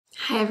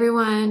Hi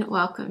everyone,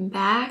 welcome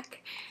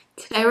back.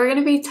 Today we're going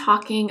to be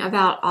talking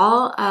about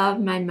all of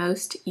my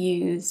most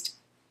used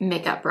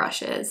makeup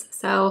brushes.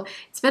 So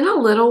it's been a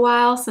little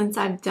while since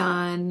I've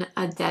done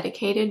a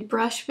dedicated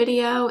brush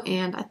video,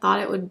 and I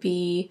thought it would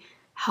be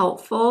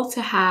helpful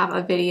to have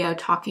a video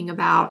talking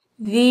about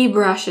the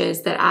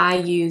brushes that I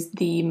use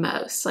the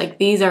most. Like,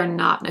 these are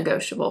not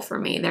negotiable for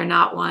me. They're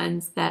not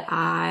ones that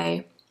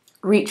I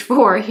reach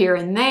for here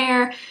and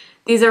there.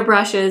 These are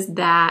brushes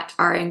that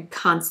are in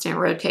constant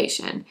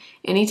rotation.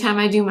 Anytime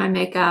I do my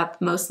makeup,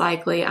 most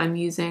likely I'm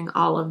using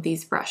all of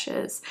these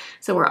brushes.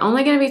 So we're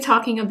only going to be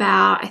talking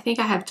about, I think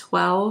I have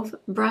 12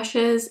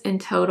 brushes in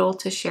total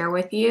to share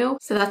with you.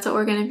 So that's what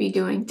we're going to be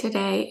doing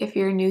today. If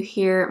you're new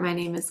here, my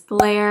name is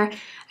Blair.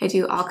 I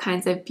do all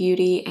kinds of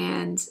beauty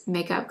and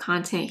makeup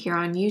content here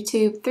on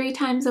YouTube 3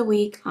 times a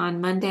week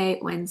on Monday,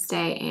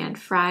 Wednesday, and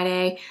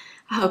Friday.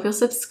 I hope you'll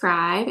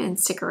subscribe and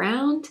stick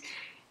around.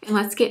 And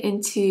let's get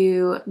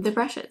into the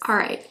brushes. All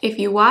right, if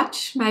you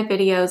watch my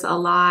videos a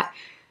lot,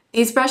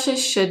 these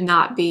brushes should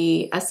not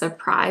be a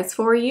surprise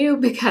for you,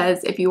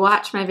 because if you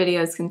watch my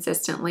videos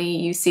consistently,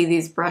 you see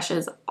these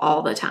brushes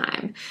all the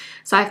time.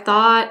 So I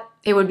thought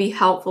it would be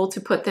helpful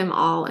to put them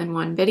all in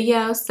one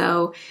video.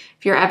 So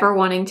if you're ever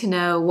wanting to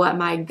know what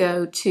my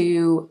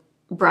go-to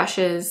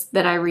brushes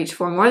that I reach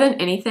for more than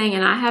anything,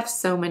 and I have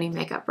so many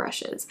makeup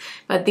brushes,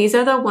 but these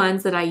are the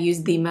ones that I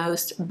use the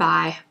most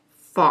by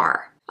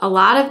far. A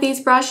lot of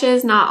these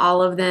brushes, not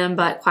all of them,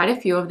 but quite a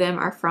few of them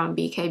are from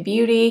BK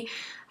Beauty.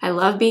 I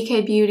love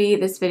BK Beauty.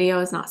 This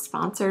video is not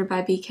sponsored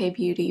by BK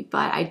Beauty,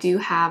 but I do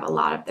have a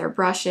lot of their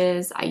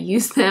brushes. I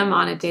use them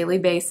on a daily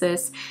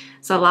basis.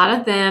 So a lot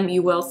of them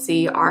you will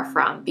see are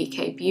from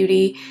BK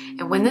Beauty.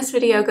 And when this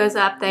video goes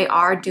up, they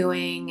are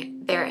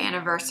doing their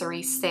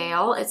anniversary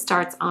sale. It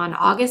starts on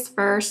August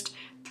 1st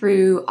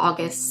through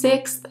August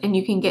 6th, and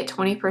you can get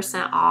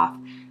 20% off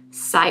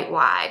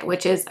site-wide,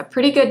 which is a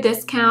pretty good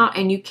discount,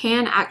 and you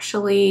can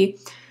actually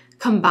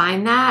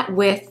combine that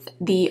with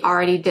the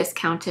already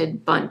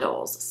discounted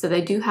bundles. So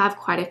they do have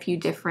quite a few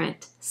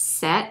different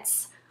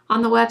sets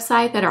on the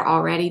website that are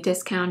already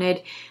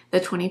discounted. The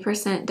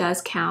 20%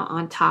 does count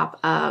on top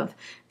of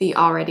the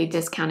already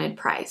discounted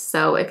price.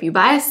 So if you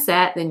buy a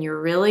set, then you're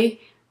really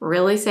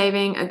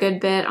saving a good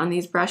bit on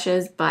these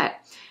brushes, but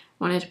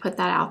wanted to put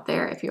that out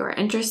there if you are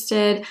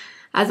interested.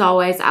 As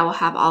always, I will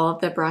have all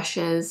of the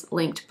brushes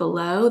linked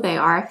below. They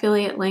are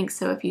affiliate links,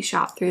 so if you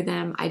shop through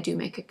them, I do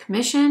make a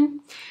commission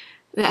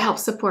that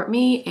helps support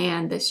me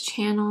and this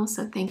channel.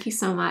 So thank you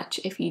so much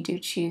if you do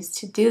choose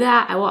to do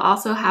that. I will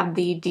also have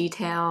the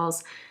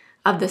details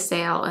of the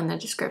sale in the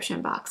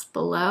description box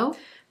below.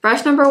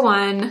 Brush number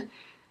 1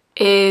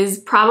 is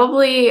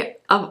probably,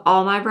 of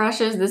all my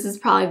brushes, this is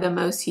probably the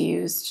most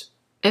used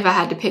if I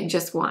had to pick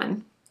just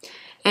one.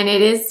 And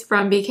it is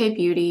from BK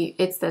Beauty.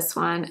 It's this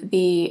one,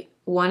 the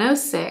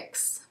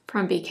 106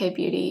 from BK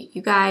Beauty.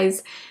 You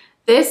guys,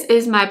 this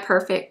is my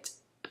perfect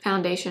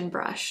foundation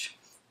brush,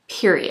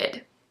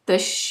 period. The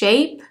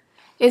shape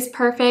is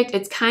perfect.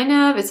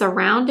 It's a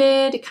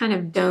rounded, kind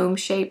of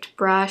dome-shaped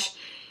brush.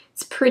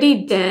 It's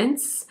pretty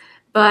dense,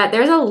 but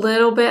there's a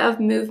little bit of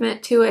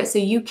movement to it, so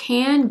you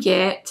can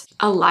get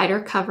a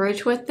lighter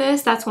coverage with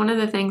this. That's one of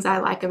the things I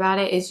like about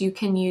it, is you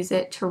can use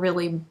it to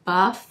really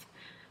buff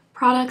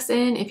products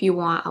in if you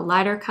want a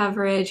lighter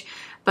coverage,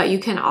 but you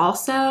can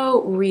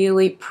also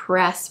really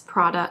press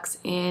products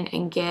in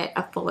and get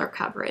a fuller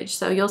coverage.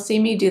 So you'll see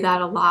me do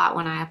that a lot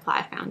when I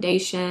apply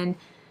foundation.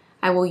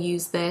 I will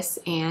use this,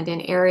 and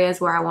in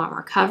areas where I want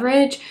more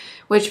coverage,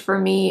 which for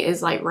me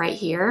is like right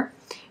here,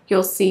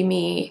 you'll see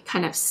me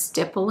kind of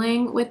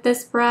stippling with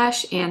this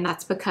brush, and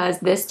that's because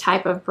this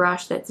type of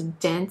brush that's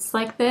dense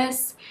like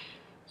this,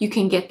 you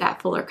can get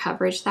that fuller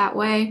coverage that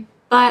way.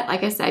 But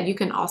like I said, you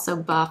can also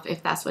buff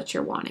if that's what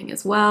you're wanting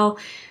as well.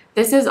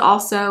 This is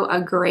also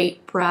a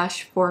great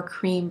brush for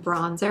cream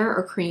bronzer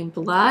or cream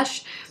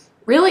blush.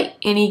 Really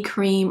any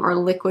cream or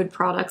liquid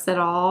products at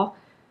all,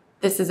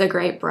 this is a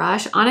great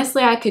brush.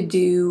 Honestly, I could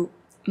do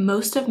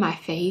most of my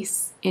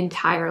face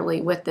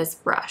entirely with this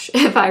brush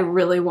if I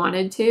really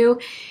wanted to.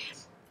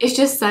 It's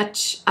just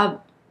such a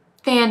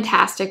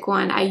fantastic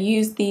one. I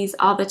use these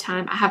all the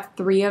time. I have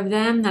 3 of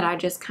them that I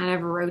just kind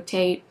of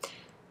rotate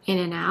in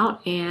and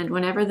out, and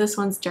whenever this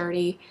one's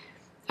dirty,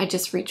 I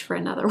just reach for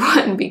another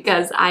one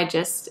because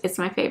it's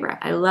my favorite.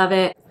 I love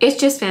it.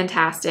 It's just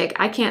fantastic.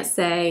 I can't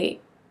say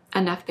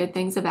enough good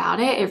things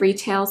about it. It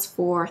retails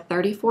for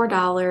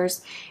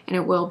 $34, and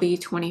it will be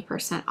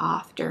 20%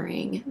 off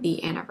during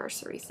the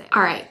anniversary sale.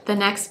 All right, the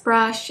next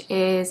brush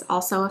is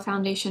also a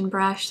foundation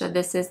brush. So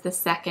this is the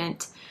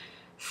second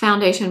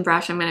foundation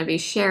brush I'm going to be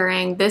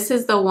sharing. This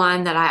is the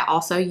one that I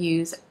also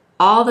use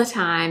all the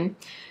time.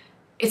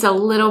 It's a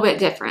little bit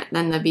different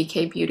than the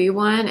BK Beauty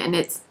one, and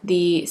it's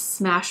the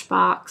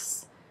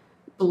Smashbox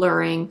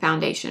blurring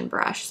foundation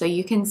brush. So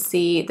you can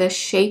see the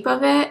shape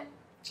of it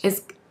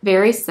is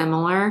very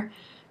similar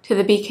to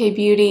the BK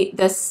Beauty.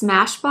 The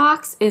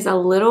Smashbox is a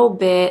little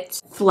bit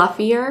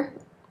fluffier,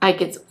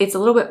 like it's a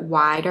little bit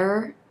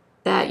wider,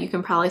 that you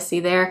can probably see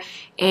there,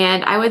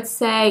 and I would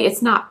say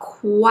it's not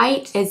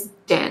quite as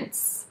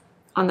dense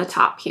on the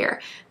top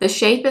here. The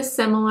shape is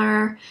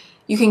similar.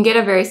 You can get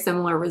a very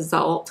similar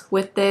result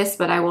with this,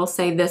 but I will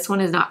say this one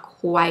is not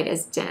quite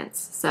as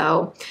dense.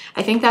 So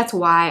I think that's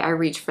why I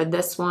reach for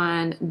this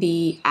one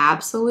the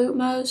absolute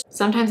most.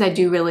 Sometimes I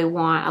do really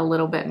want a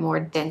little bit more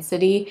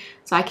density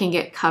so I can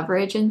get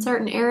coverage in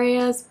certain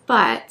areas,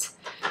 but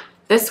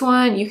this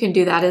one, you can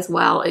do that as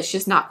well. It's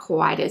just not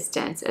quite as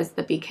dense as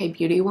the BK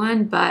Beauty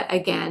one. But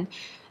again,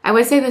 I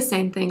would say the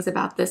same things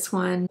about this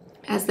one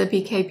as the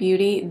BK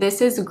Beauty.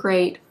 This is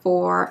great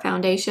for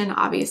foundation,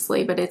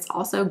 obviously, but it's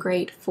also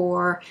great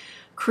for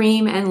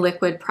cream and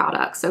liquid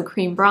products. So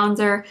cream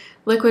bronzer,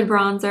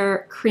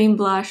 cream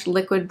blush,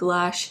 liquid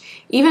blush,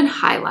 even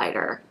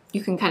highlighter.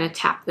 You can kind of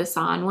tap this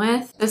on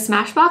with. The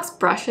Smashbox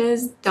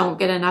brushes don't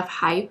get enough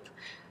hype.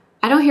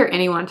 I don't hear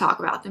anyone talk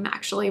about them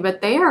actually,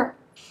 but they are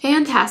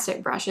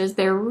fantastic brushes.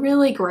 They're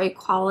really great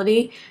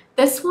quality.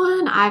 This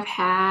one I've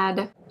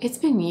had, it's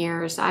been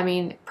years. I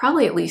mean,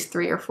 probably at least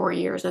 3 or 4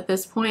 years at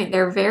this point.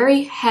 They're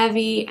very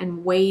heavy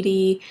and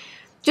weighty,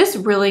 just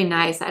really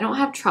nice. I don't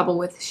have trouble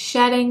with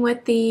shedding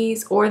with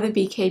these or the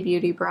BK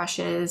Beauty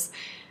brushes.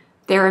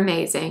 They're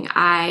amazing.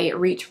 I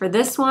reach for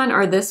this one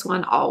or this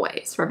one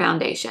always for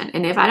foundation.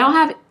 And if I don't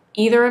have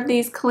either of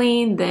these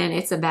clean, then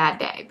it's a bad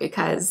day,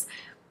 because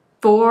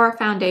for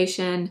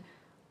foundation,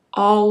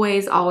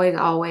 always, always,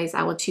 always,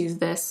 I will choose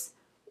this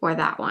or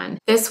that one.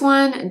 This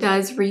one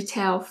does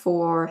retail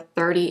for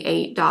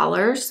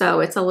 $38, so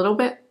it's a little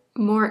bit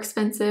more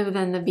expensive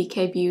than the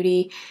BK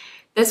Beauty.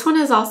 This one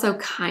is also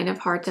kind of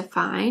hard to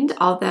find,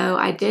 although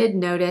I did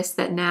notice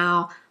that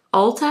now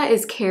Ulta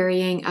is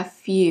carrying a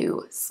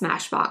few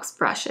Smashbox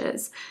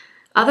brushes.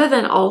 Other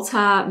than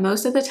Ulta,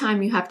 most of the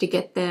time you have to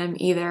get them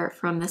either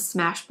from the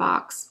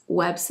Smashbox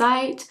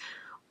website,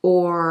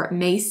 or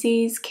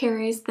Macy's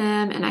carries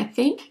them, and I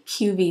think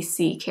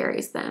QVC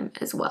carries them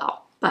as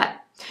well. But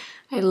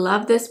I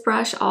love this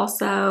brush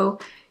also.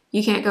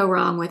 You can't go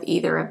wrong with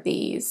either of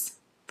these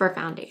for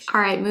foundation. All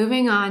right,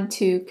 moving on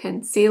to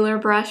concealer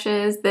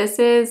brushes. This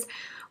is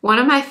one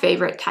of my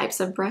favorite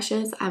types of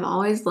brushes. I'm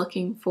always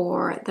looking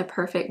for the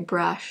perfect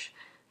brush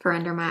for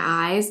under my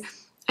eyes.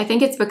 I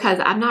think it's because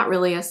I'm not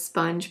really a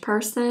sponge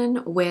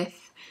person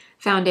with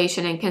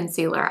foundation and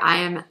concealer. I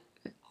am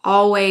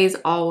always,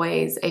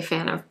 always a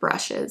fan of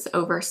brushes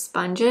over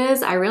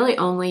sponges. I really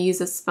only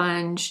use a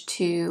sponge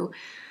to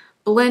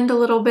blend a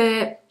little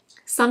bit.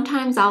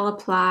 Sometimes I'll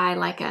apply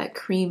like a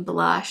cream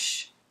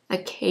blush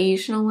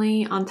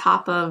occasionally on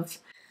top of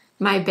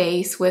my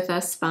base with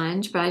a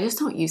sponge, but I just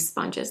don't use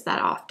sponges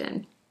that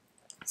often.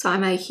 So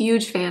I'm a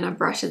huge fan of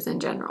brushes in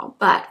general.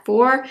 But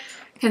for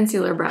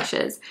concealer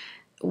brushes,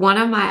 one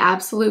of my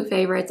absolute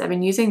favorites, I've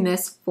been using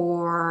this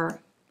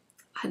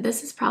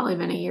has probably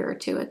been a year or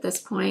two at this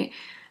point.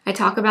 I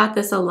talk about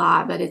this a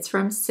lot, but it's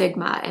from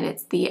Sigma and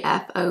it's the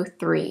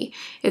F03.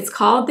 It's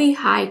called the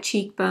High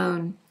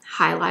Cheekbone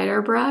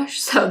Highlighter Brush.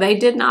 So they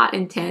did not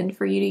intend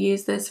for you to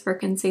use this for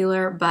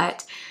concealer,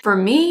 but for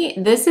me,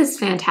 this is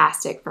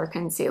fantastic for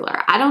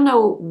concealer. I don't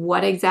know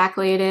what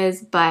exactly it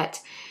is,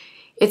 but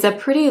it's a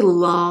pretty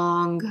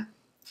long,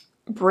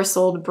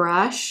 bristled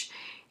brush.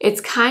 It's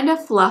kind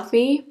of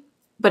fluffy,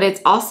 but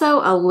it's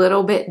also a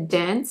little bit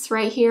dense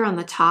right here on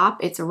the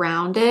top. It's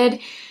rounded.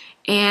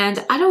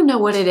 And I don't know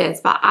what it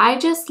is, but I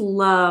just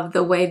love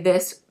the way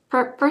this,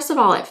 first of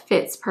all, it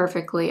fits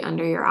perfectly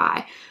under your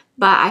eye.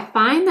 But I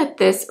find that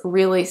this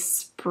really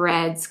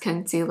spreads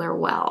concealer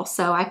well.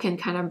 So I can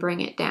kind of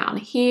bring it down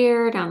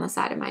here, down the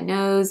side of my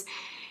nose,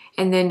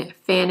 and then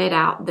fan it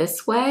out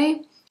this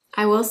way.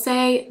 I will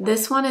say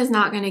this one is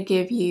not going to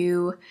give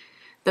you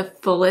the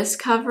fullest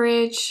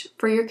coverage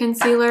for your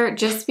concealer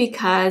just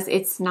because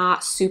it's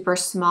not super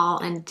small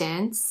and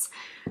dense.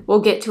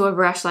 We'll get to a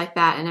brush like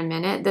that in a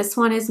minute. This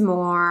one is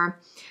more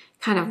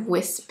kind of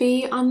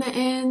wispy on the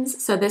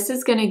ends. So this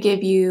is going to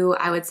give you,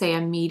 I would say,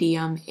 a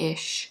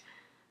medium-ish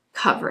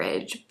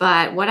coverage.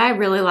 But what I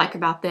really like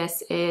about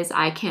this is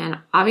I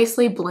can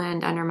obviously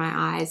blend under my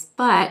eyes,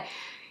 but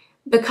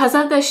because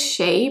of the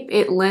shape,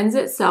 it lends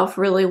itself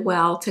really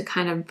well to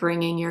kind of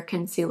bringing your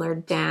concealer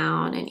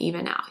down and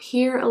even out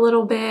here a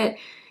little bit.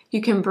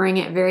 You can bring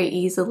it very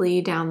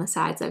easily down the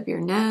sides of your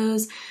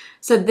nose.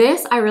 So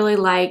this I really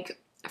like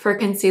for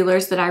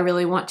concealers that I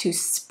really want to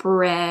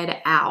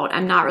spread out.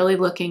 I'm not really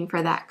looking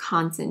for that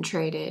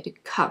concentrated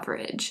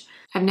coverage.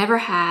 I've never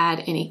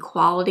had any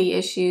quality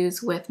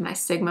issues with my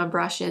Sigma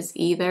brushes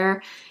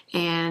either.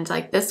 And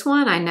like this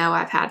one, I know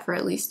I've had for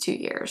at least 2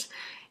 years.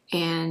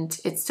 And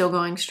it's still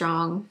going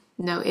strong.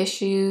 No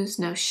issues,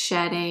 no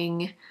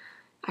shedding.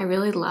 I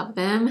really love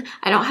them.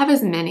 I don't have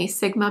as many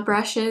Sigma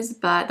brushes,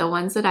 but the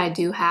ones that I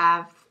do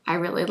have, I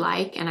really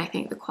like, and I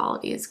think the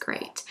quality is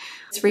great.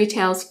 This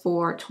retails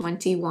for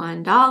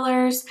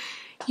 $21.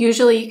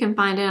 Usually you can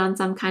find it on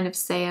some kind of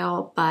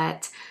sale,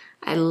 but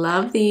I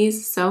love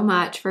these so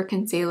much for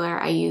concealer.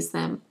 I use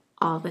them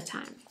all the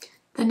time.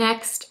 The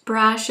next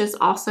brush is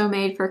also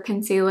made for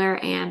concealer,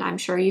 and I'm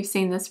sure you've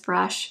seen this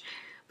brush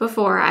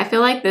before. I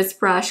feel like this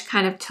brush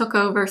kind of took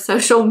over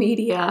social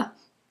media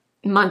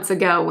months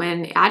ago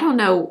when, I don't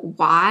know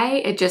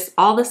why, it just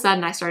all of a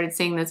sudden I started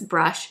seeing this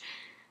brush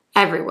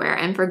everywhere,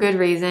 and for good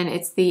reason.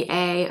 It's the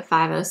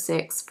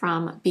A506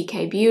 from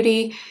BK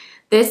Beauty.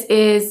 This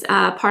is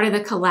part of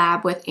the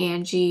collab with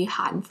Angie,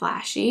 Hot and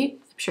Flashy.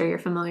 I'm sure you're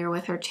familiar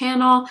with her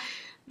channel.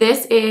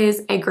 This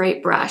is a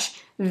great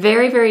brush.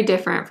 Very, very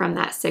different from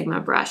that Sigma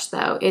brush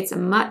though. It's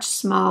much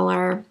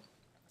smaller,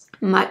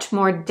 much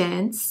more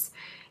dense,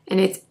 and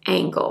it's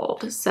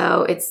angled.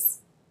 So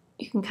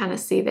you can kind of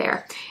see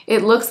there.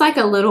 It looks like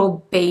a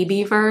little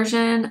baby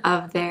version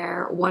of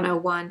their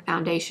 101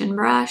 foundation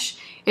brush.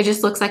 It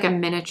just looks like a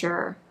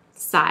miniature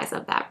size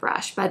of that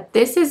brush. But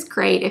this is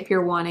great if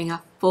you're wanting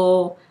a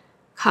full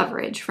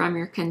coverage from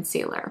your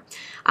concealer.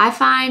 I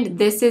find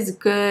this is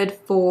good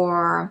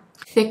for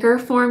thicker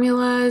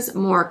formulas,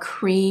 more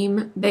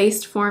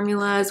cream-based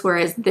formulas,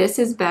 whereas this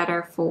is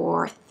better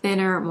for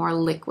thinner, more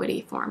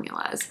liquidy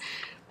formulas.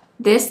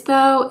 This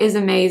though is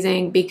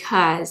amazing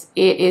because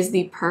it is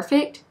the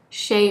perfect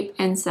shape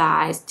and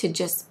size to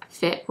just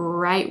fit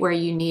right where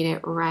you need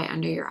it, right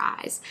under your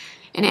eyes.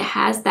 And it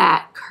has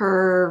that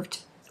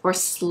curved or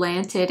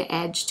slanted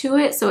edge to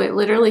it, so it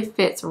literally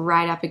fits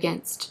right up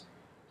against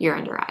your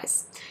under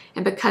eyes.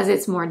 And because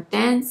it's more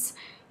dense,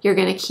 you're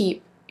gonna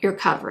keep your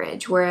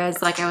coverage.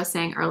 Whereas like I was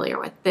saying earlier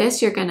with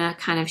this, you're gonna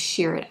kind of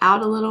shear it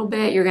out a little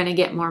bit. You're gonna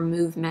get more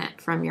movement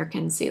from your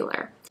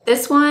concealer.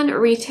 This one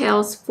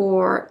retails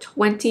for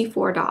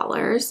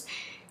 $24.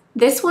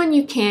 This one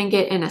you can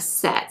get in a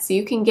set. So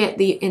you can get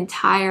the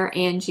entire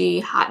Angie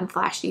Hot and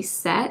Flashy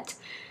set,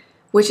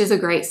 which is a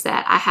great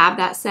set. I have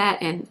that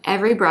set and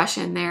every brush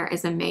in there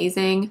is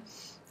amazing.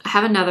 I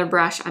have another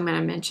brush I'm going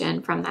to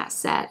mention from that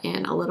set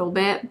in a little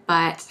bit,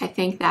 but I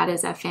think that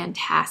is a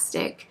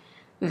fantastic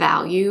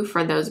value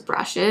for those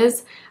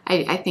brushes.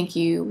 I think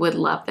you would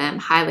love them.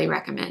 Highly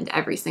recommend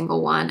every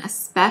single one,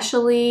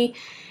 especially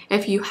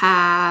if you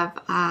have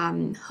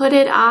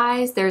hooded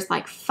eyes. There's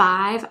like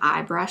 5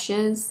 eye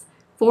brushes,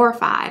 4 or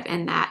 5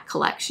 in that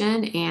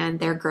collection, and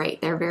they're great.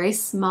 They're very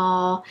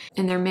small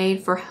and they're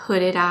made for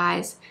hooded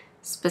eyes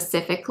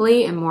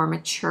specifically and more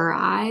mature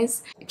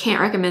eyes. I can't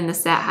recommend the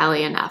set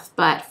highly enough,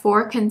 but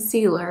for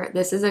concealer,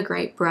 this is a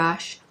great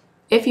brush.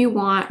 If you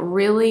want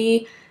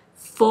really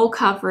full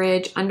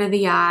coverage under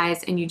the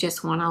eyes and you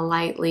just want to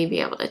lightly be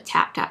able to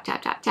tap, tap,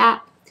 tap, tap,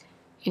 tap,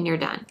 and you're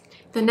done.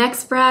 The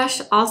next brush,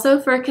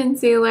 also for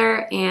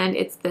concealer, and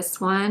it's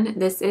this one.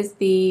 This is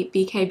the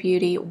BK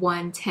Beauty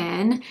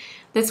 110.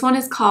 This one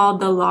is called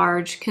the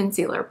Large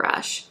Concealer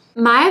Brush.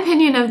 My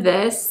opinion of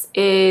this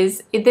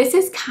is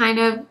kind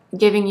of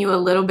giving you a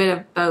little bit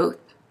of both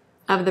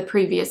of the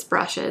previous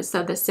brushes.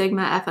 So the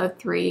Sigma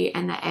F03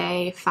 and the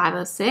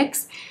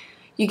A506,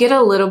 you get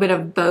a little bit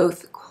of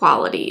both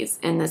qualities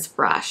in this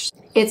brush.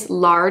 It's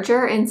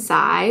larger in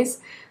size,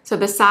 so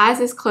the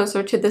size is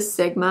closer to the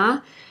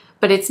Sigma,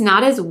 but it's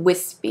not as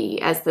wispy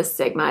as the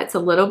Sigma. It's a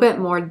little bit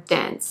more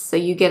dense, so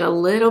you get a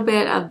little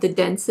bit of the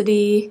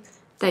density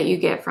that you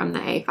get from the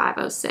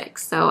A506.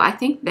 So I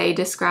think they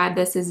describe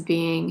this as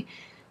being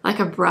like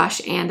a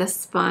brush and a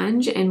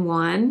sponge in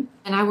one,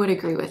 and I would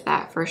agree with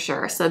that for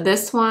sure. So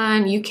this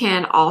one, you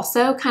can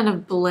also kind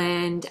of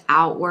blend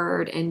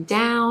outward and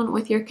down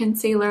with your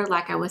concealer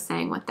like I was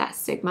saying with that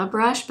Sigma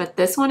brush, but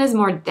this one is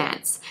more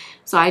dense.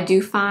 So I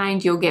do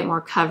find you'll get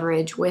more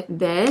coverage with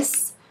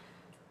this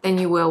than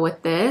you will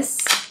with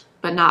this,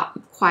 but not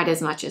quite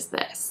as much as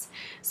this.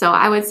 So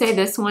I would say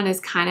this one is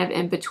kind of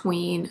in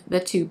between the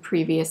 2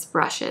 previous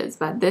brushes,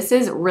 but this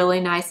is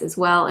really nice as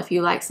well. If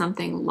you like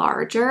something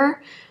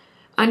larger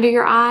under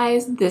your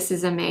eyes, this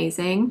is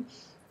amazing.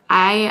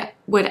 I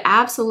would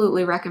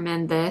absolutely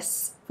recommend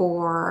this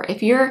for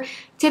if you're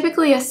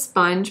typically a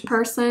sponge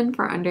person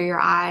for under your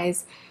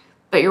eyes,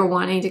 but you're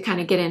wanting to kind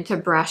of get into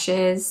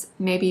brushes.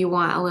 Maybe you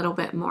want a little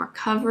bit more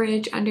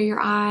coverage under your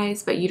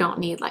eyes, but you don't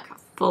need like a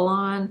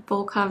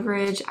full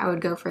coverage. I would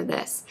go for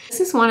this. This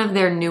is one of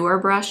their newer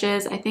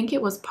brushes. I think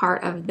it was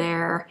part of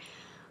their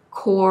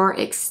Core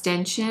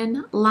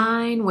Extension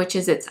line, which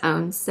is its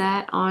own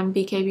set on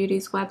BK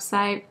Beauty's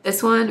website.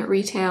 This one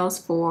retails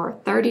for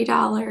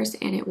 $30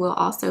 and it will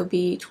also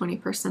be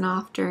 20%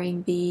 off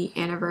during the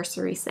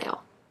anniversary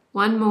sale.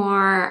 One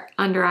more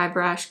under eye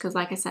brush, because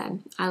like I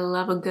said, I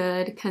love a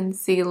good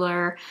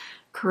concealer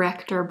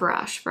corrector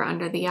brush for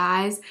under the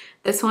eyes.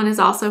 This one is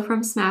also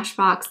from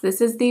Smashbox.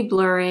 This is the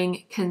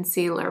Blurring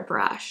Concealer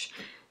Brush.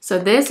 So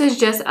this is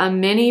just a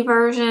mini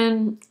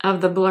version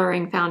of the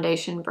Blurring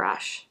Foundation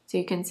brush. So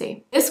you can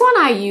see. This one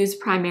I use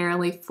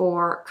primarily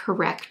for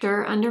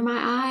corrector under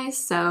my eyes.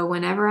 So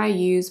whenever I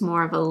use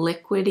more of a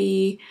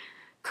liquidy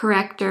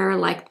corrector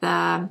like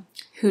the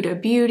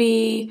Huda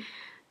Beauty,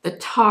 the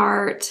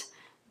Tarte,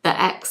 the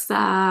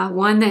Exa,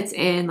 one that's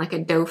in like a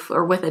doe foot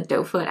or with a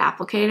doe foot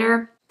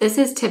applicator, this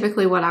is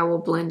typically what I will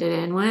blend it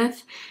in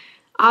with.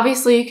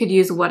 Obviously you could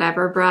use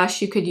whatever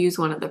brush. You could use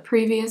one of the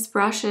previous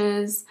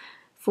brushes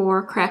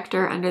for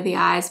corrector under the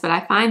eyes, but I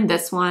find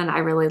this one I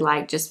really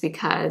like just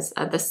because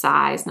of the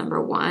size,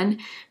 number one.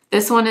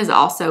 This one is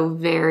also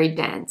very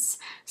dense.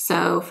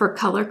 So for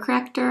color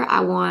corrector,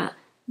 I want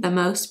the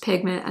most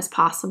pigment as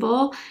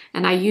possible,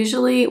 and I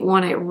usually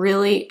want to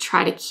really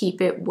try to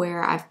keep it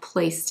where I've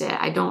placed it.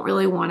 I don't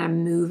really want to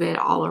move it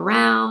all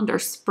around or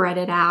spread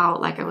it out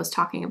like I was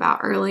talking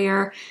about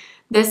earlier.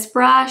 This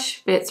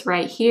brush fits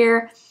right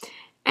here,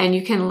 and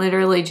you can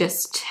literally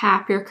just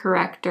tap your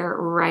corrector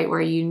right where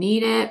you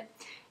need it.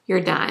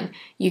 You're done.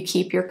 You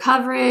keep your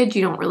coverage,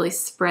 you don't really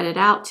spread it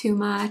out too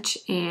much,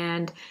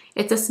 and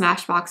it's a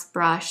Smashbox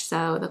brush,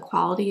 so the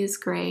quality is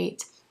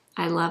great.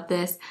 I love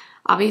this.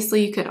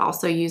 Obviously, you could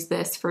also use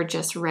this for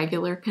just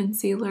regular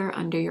concealer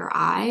under your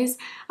eyes.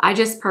 I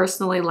just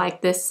personally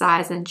like this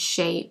size and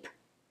shape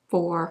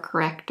for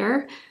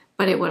corrector,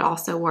 but it would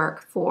also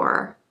work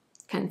for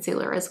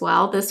concealer as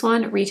well. This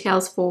one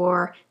retails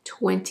for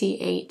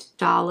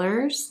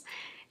 $28.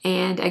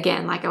 And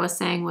again, like I was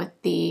saying with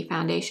the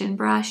foundation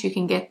brush, you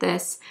can get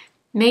this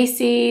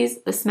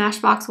Macy's, the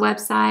Smashbox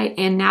website,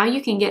 and now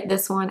you can get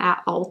this one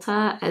at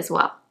Ulta as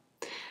well.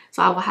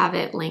 So I will have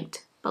it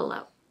linked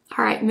below.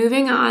 All right,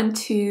 moving on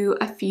to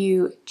a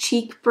few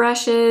cheek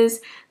brushes.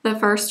 The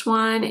first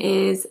one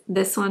is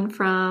this one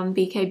from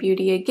BK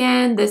Beauty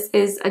again. This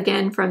is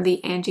again from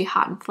the Angie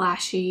Hot and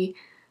Flashy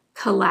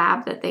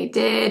collab that they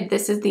did.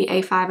 This is the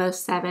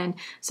A507.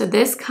 So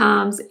this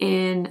comes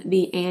in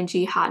the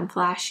Angie Hot and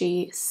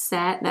Flashy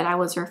set that I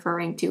was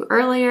referring to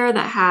earlier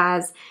that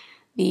has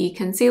the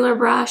concealer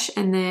brush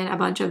and then a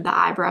bunch of the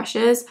eye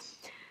brushes.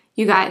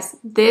 You guys,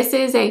 this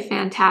is a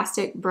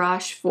fantastic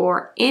brush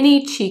for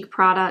any cheek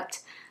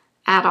product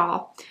at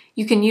all.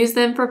 You can use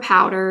them for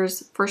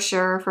powders for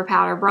sure, for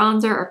powder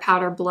bronzer or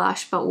powder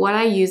blush, but what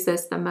I use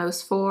this the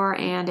most for,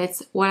 and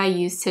it's what I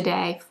use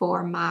today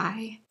for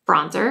my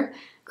bronzer,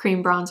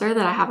 cream bronzer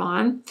that I have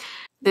on.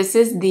 This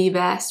is the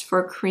best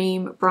for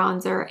cream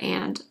bronzer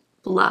and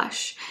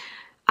blush.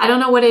 I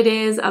don't know what it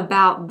is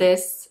about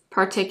this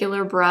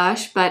particular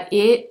brush, but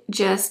it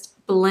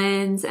just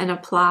blends and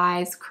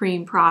applies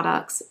cream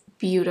products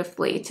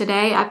beautifully.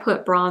 Today I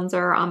put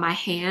bronzer on my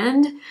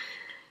hand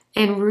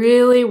and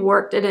really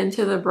worked it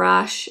into the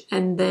brush,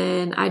 and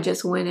then I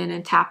just went in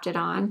and tapped it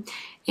on.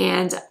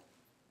 And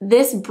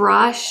this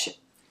brush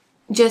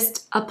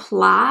just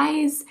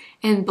applies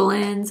and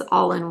blends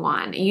all in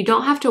one. You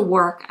don't have to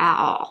work at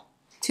all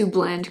to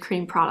blend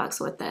cream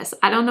products with this.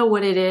 I don't know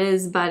what it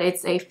is, but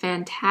it's a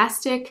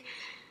fantastic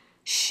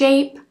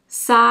shape,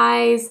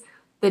 size,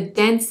 the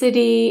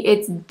density.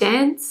 It's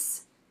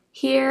dense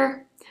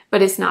here,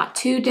 but it's not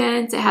too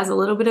dense. It has a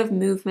little bit of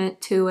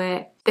movement to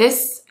it.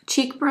 This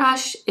cheek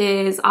brush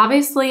is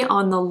obviously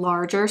on the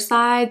larger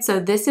side, so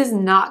this is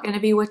not going to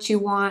be what you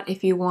want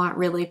if you want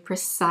really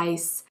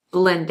precise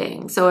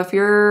blending. So if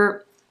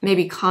you're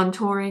maybe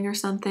contouring or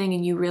something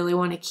and you really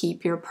want to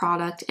keep your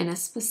product in a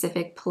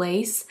specific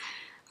place,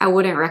 I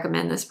wouldn't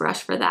recommend this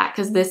brush for that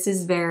because this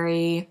is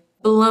very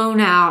blown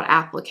out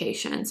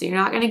application. So you're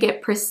not going to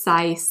get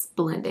precise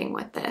blending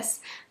with this.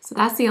 So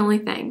that's the only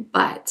thing,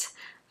 but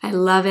I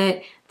love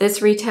it.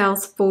 This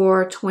retails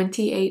for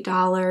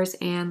 $28,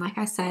 and like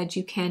I said,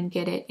 you can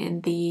get it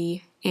in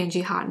the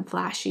Angie Hot and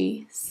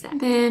Flashy set.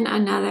 Then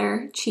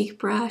another cheek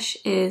brush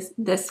is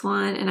this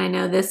one, and I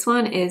know this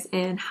one is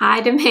in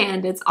high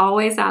demand. It's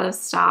always out of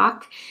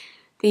stock.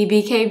 The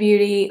BK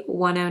Beauty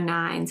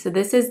 109. So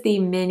this is the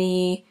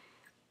mini,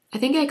 I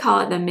think I call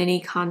it the mini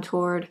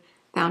contoured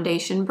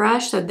foundation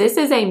brush. So this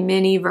is a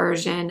mini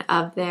version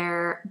of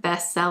their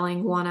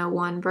best-selling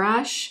 101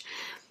 brush.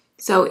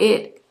 So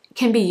it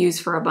can be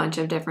used for a bunch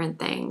of different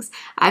things.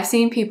 I've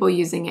seen people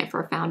using it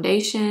for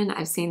foundation.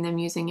 I've seen them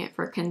using it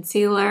for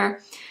concealer.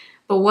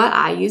 But what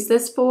I use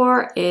this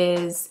for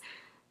is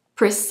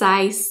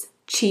precise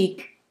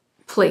cheek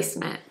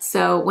placement.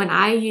 So when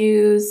I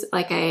use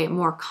like a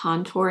more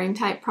contouring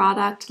type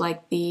product,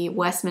 like the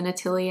Westman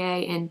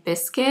Atelier in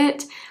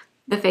Biscuit,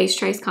 the Face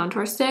Trace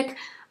Contour Stick,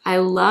 I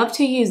love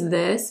to use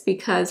this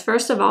because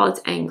first of all,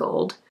 it's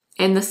angled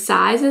and the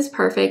size is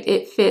perfect.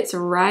 It fits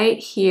right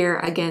here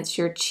against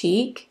your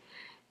cheek,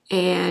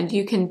 and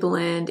you can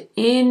blend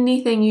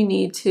anything you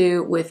need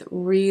to with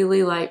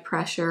really light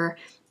pressure,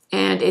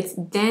 and it's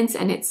dense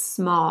and it's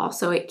small,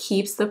 so it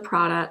keeps the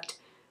product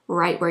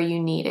right where you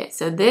need it.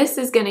 So this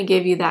is going to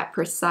give you that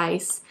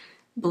precise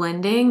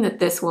blending that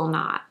this will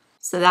not.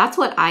 So that's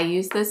what I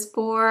use this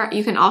for.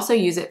 You can also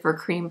use it for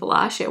cream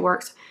blush. It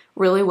works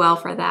really well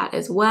for that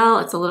as well.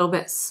 It's a little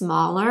bit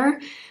smaller.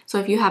 So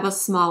if you have a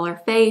smaller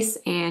face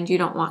and you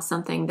don't want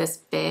something this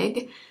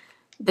big,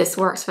 this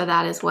works for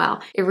that as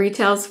well. It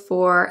retails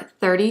for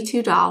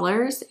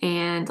 $32,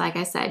 and like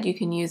I said, you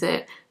can use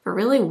it for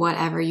really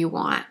whatever you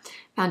want.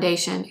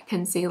 Foundation,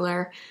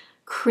 concealer,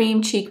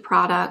 cream cheek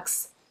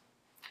products,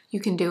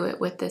 you can do it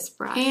with this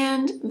brush.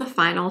 And the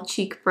final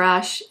cheek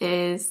brush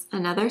is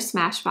another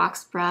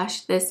Smashbox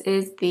brush. This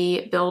is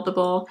the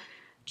Buildable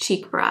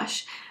cheek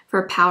brush.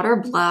 For powder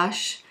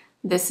blush,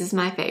 this is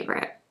my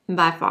favorite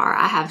by far.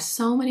 I have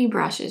so many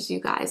brushes,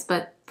 you guys,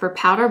 but for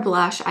powder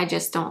blush, I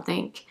just don't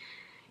think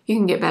you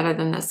can get better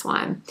than this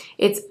one.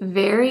 It's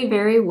very,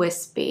 very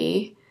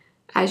wispy,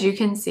 as you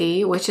can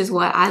see, which is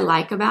what I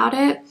like about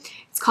it.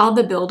 It's called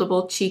the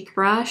Buildable cheek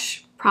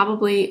brush.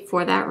 probably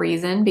for that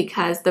reason,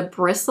 because the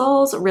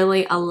bristles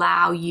really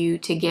allow you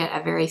to get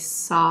a very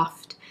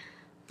soft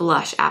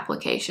blush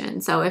application.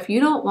 So if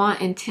you don't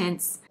want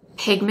intense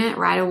pigment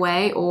right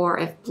away, or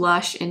if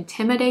blush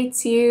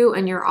intimidates you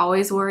and you're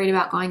always worried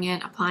about going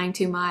in, applying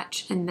too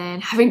much, and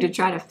then having to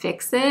try to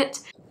fix it,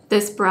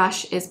 this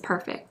brush is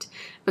perfect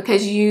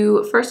because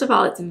first of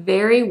all, it's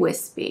very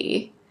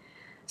wispy,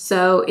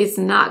 so it's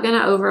not going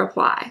to over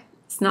apply.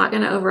 It's not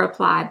going to over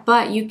apply,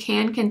 but you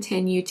can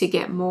continue to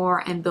get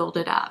more and build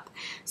it up.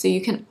 So you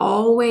can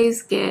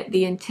always get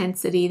the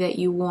intensity that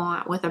you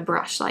want with a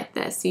brush like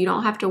this. So you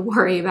don't have to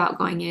worry about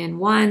going in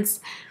once,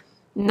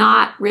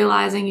 not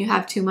realizing you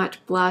have too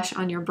much blush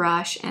on your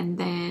brush, and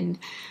then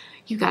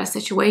you've got a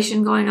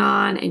situation going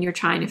on and you're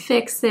trying to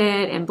fix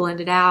it and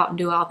blend it out and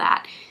do all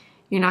that.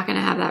 You're not going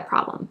to have that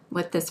problem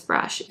with this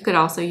brush. You could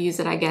also use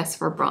it, I guess,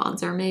 for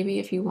bronzer maybe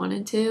if you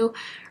wanted to,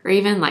 or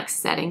even like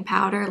setting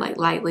powder, like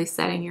lightly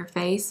setting your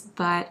face.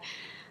 But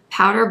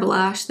powder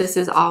blush, this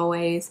is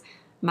always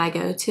my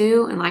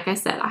go-to. And like I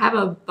said, I have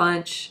a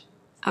bunch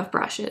of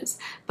brushes,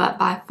 but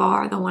by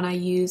far the one I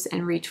use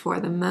and reach for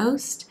the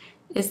most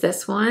is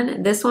this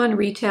one. This one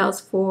retails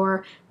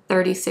for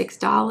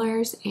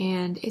 $36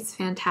 and it's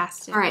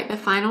fantastic. All right, the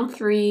final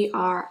three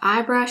are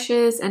eye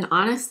brushes, and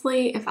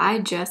honestly, if I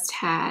just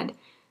had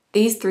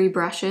these three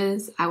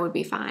brushes, I would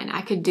be fine. I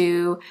could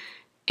do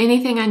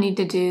anything I need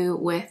to do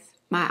with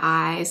my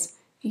eyes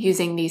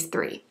using these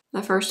three.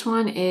 The first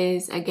one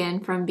is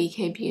again from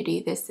BK Beauty.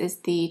 This is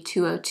the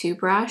 202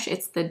 brush.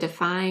 It's the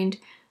defined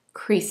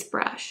crease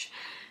brush.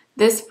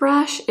 This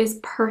brush is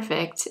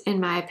perfect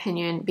in my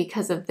opinion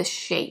because of the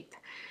shape.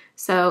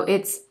 So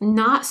it's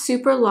not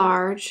super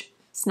large,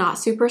 it's not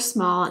super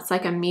small, it's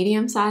like a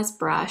medium-sized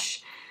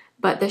brush,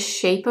 but the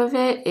shape of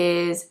it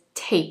is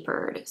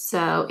tapered.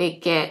 So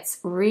it gets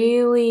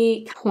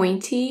really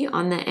pointy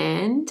on the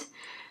end,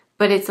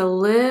 but it's a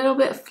little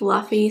bit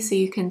fluffy so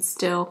you can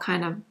still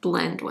kind of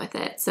blend with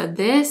it. So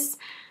this,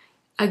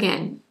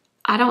 again,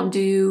 I don't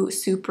do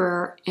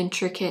super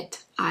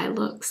intricate eye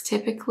looks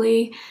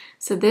typically.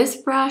 So this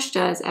brush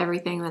does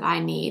everything that I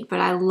need, but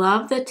I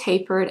love the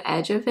tapered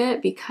edge of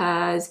it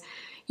because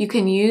you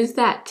can use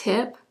that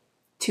tip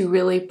to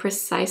really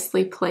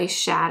precisely place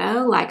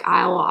shadow. Like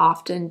I will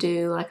often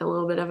do like a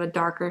little bit of a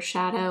darker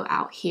shadow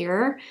out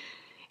here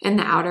in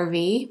the outer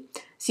V.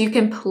 So you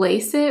can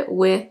place it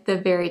with the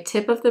very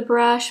tip of the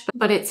brush,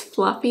 but it's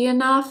fluffy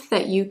enough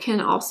that you can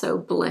also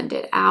blend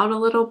it out a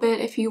little bit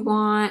if you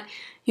want.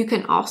 You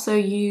can also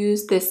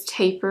use this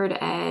tapered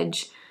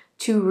edge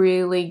to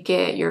really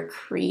get your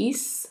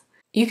crease.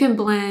 You can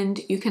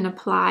blend, you can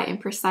apply in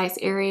precise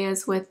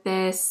areas with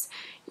this.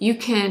 You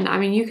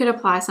could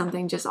apply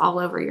something just all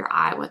over your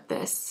eye with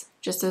this,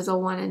 just as a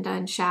one and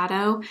done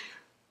shadow.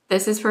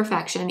 This is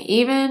perfection.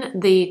 Even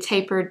the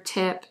tapered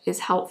tip is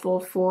helpful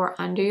for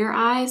under your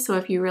eye. So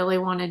if you really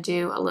want to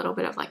do a little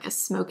bit of like a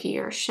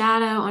smokier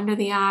shadow under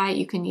the eye,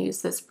 you can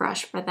use this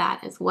brush for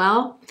that as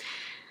well.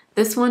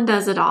 This one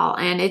does it all,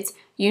 and it's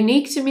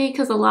unique to me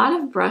because a lot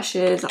of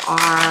brushes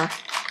are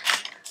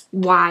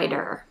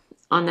wider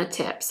on the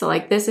tip. So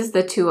like this is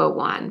the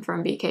 201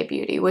 from BK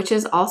Beauty, which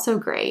is also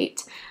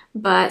great.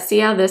 But see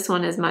how this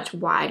one is much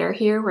wider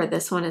here, where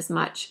this one is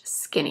much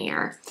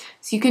skinnier.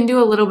 So you can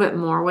do a little bit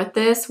more with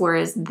this,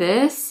 whereas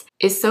this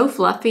is so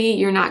fluffy,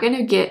 you're not going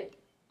to get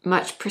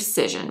much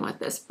precision with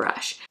this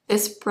brush.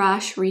 This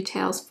brush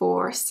retails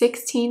for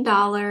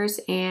 $16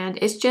 and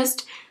it's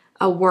just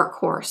a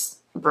workhorse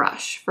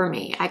brush for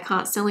me. I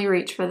constantly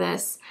reach for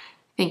this.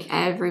 I think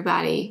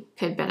everybody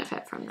could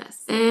benefit from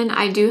this. And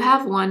I do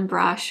have one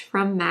brush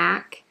from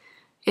MAC.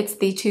 It's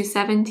the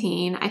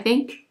 217. I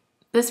think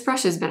this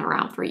brush has been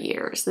around for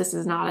years. This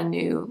is not a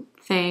new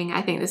thing.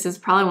 I think this is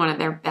probably one of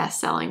their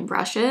best-selling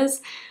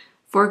brushes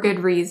for good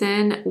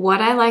reason.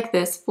 What I like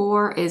this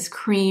for is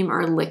cream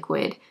or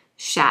liquid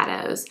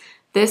shadows.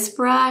 This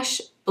brush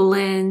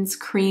blends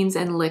creams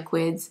and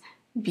liquids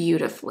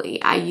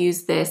beautifully. I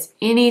use this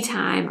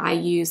anytime I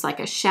use like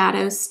a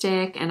shadow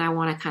stick and I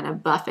want to kind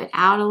of buff it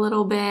out a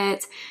little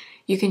bit.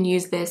 You can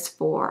use this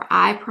for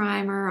eye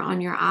primer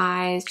on your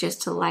eyes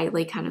just to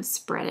lightly kind of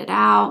spread it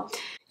out.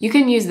 You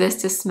can use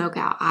this to smoke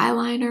out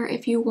eyeliner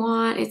if you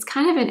want. It's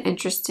kind of an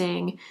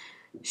interesting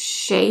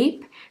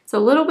shape. It's a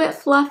little bit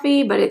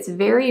fluffy, but it's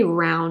very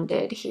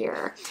rounded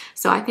here.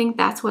 So I think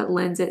that's what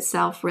lends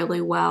itself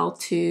really well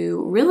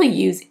to really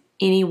use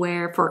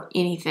anywhere for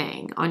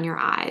anything on your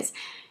eyes.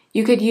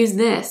 You could use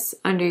this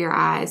under your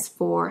eyes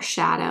for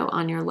shadow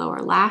on your lower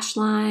lash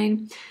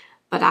line,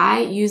 but I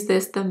use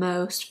this the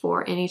most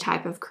for any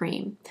type of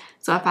cream.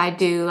 So if I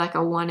do like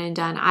a one and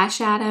done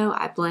eyeshadow,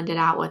 I blend it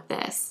out with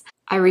this.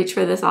 I reach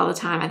for this all the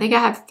time. I think I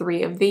have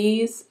 3 of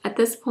these at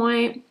this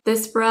point.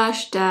 This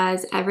brush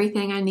does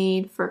everything I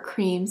need for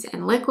creams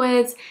and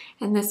liquids,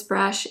 and this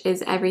brush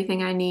is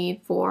everything I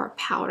need for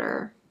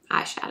powder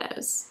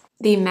eyeshadows.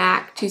 The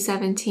MAC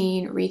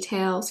 217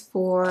 retails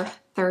for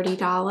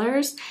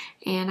 $30,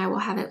 and I will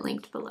have it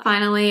linked below.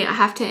 Finally, I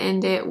have to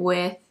end it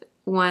with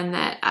one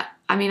that,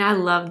 I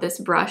love this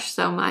brush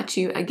so much.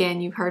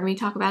 You've heard me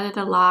talk about it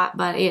a lot,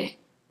 but it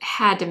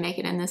had to make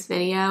it in this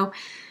video,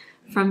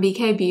 from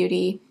BK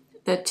Beauty,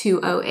 the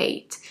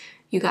 208.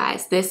 You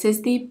guys, this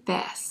is the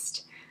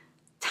best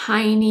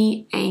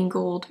tiny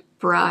angled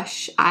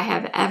brush I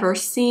have ever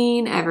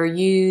seen, ever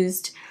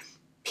used,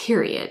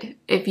 period.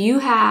 If you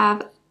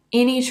have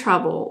any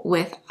trouble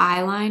with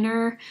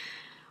eyeliner,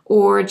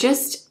 or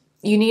just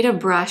you need a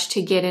brush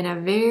to get in a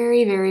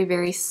very, very,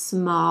 very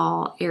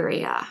small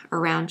area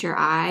around your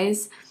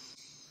eyes,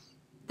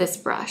 this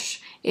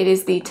brush. It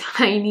is the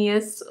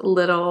tiniest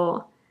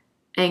little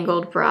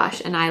angled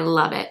brush and I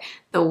love it.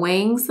 The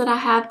wings that I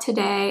have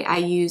today, I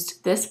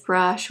used this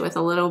brush with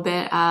a little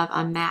bit of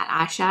a matte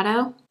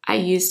eyeshadow. I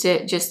used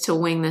it just to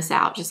wing this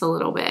out just a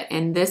little bit.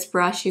 And this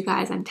brush, you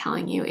guys, I'm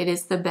telling you, it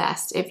is the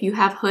best. If you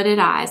have hooded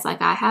eyes,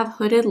 like I have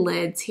hooded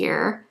lids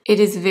here, it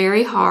is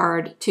very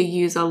hard to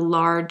use a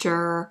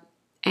larger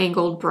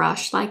angled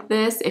brush like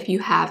this if you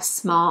have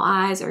small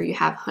eyes or you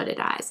have hooded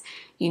eyes.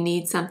 You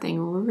need something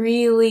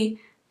really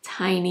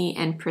tiny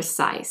and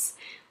precise.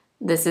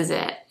 This is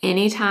it.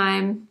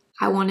 Anytime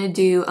I want to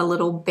do a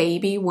little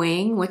baby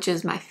wing, which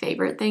is my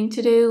favorite thing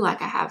to do,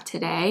 like I have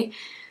today,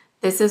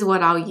 this is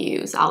what I'll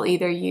use. I'll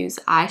either use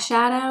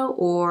eyeshadow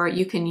or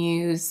you can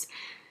use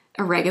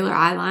a regular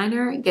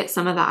eyeliner. Get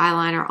some of the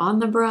eyeliner on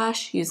the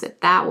brush, use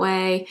it that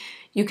way.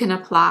 You can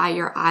apply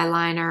your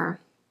eyeliner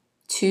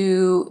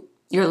to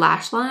your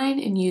lash line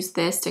and use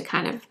this to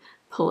kind of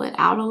pull it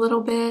out a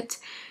little bit.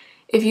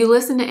 If you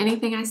listen to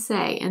anything I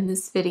say in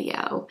this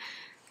video,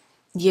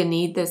 you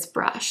need this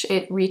brush.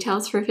 It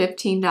retails for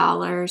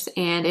 $15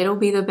 and it'll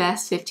be the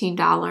best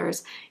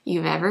 $15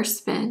 you've ever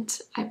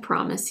spent. I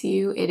promise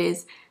you, it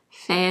is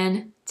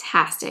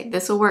fantastic.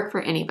 This will work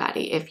for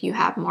anybody. If you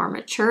have more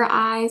mature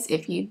eyes,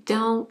 if you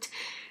don't,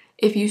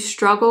 if you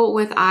struggle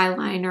with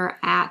eyeliner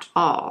at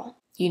all,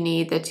 you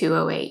need the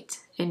 208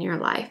 in your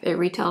life. It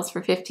retails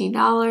for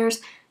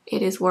 $15.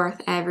 It is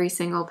worth every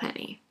single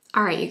penny.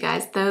 All right, you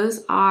guys,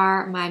 those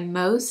are my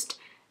most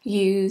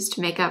used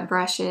makeup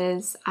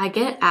brushes. I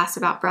get asked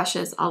about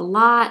brushes a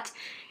lot,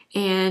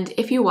 and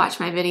if you watch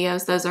my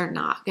videos, those are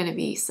not going to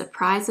be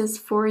surprises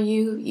for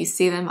you. You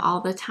see them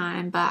all the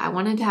time, but I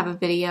wanted to have a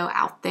video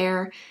out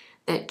there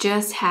that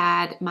just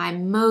had my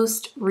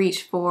most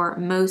reached for,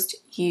 most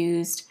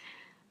used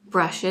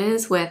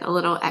brushes with a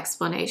little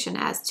explanation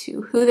as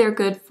to who they're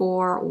good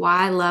for,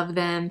 why I love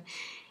them,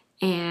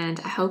 and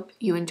I hope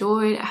you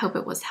enjoyed. I hope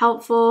it was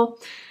helpful.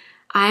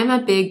 I'm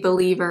a big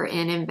believer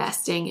in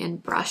investing in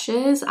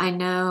brushes. I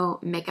know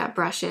makeup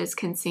brushes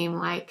can seem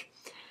like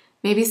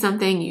maybe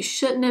something you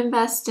shouldn't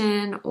invest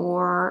in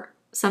or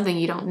something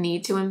you don't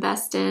need to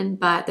invest in,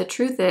 but the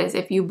truth is,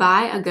 if you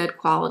buy a good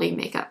quality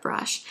makeup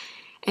brush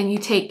and you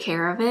take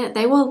care of it,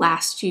 they will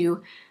last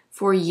you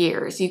for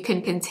years. You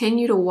can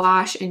continue to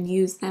wash and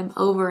use them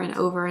over and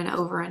over and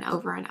over and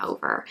over and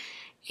over.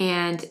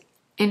 And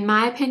in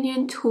my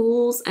opinion,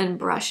 tools and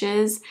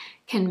brushes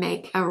can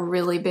make a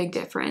really big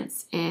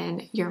difference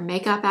in your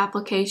makeup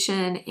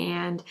application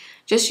and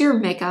just your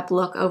makeup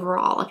look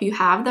overall. If you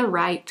have the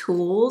right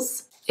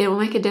tools, it will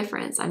make a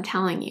difference, I'm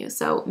telling you.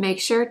 So make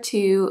sure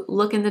to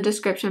look in the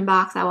description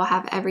box. I will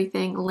have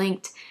everything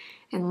linked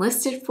and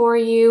listed for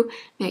you.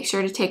 Make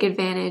sure to take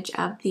advantage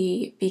of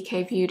the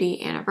BK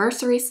Beauty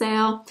anniversary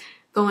sale.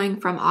 Going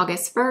from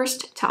August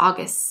 1st to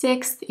August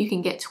 6th, you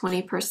can get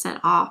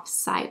 20% off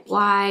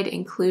site-wide,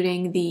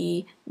 including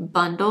the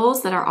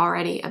bundles that are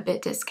already a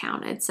bit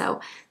discounted.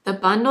 So the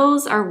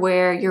bundles are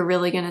where you're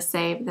really going to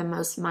save the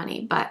most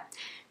money, but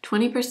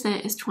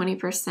 20% is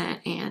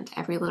 20% and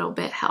every little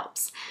bit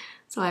helps.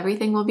 So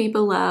everything will be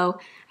below.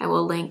 I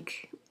will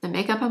link the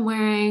makeup I'm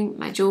wearing,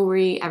 my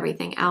jewelry,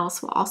 everything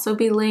else will also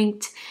be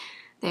linked.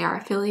 They are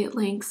affiliate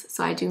links,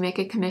 so I do make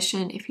a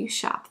commission if you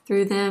shop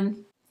through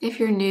them. If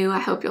you're new, I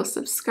hope you'll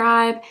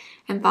subscribe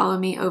and follow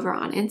me over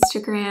on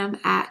Instagram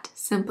at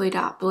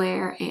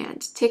simply.blair and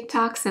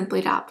TikTok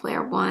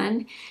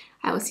simply.blair1.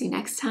 I will see you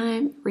next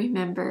time.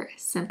 Remember,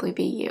 simply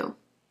be you.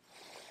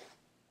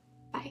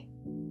 Bye.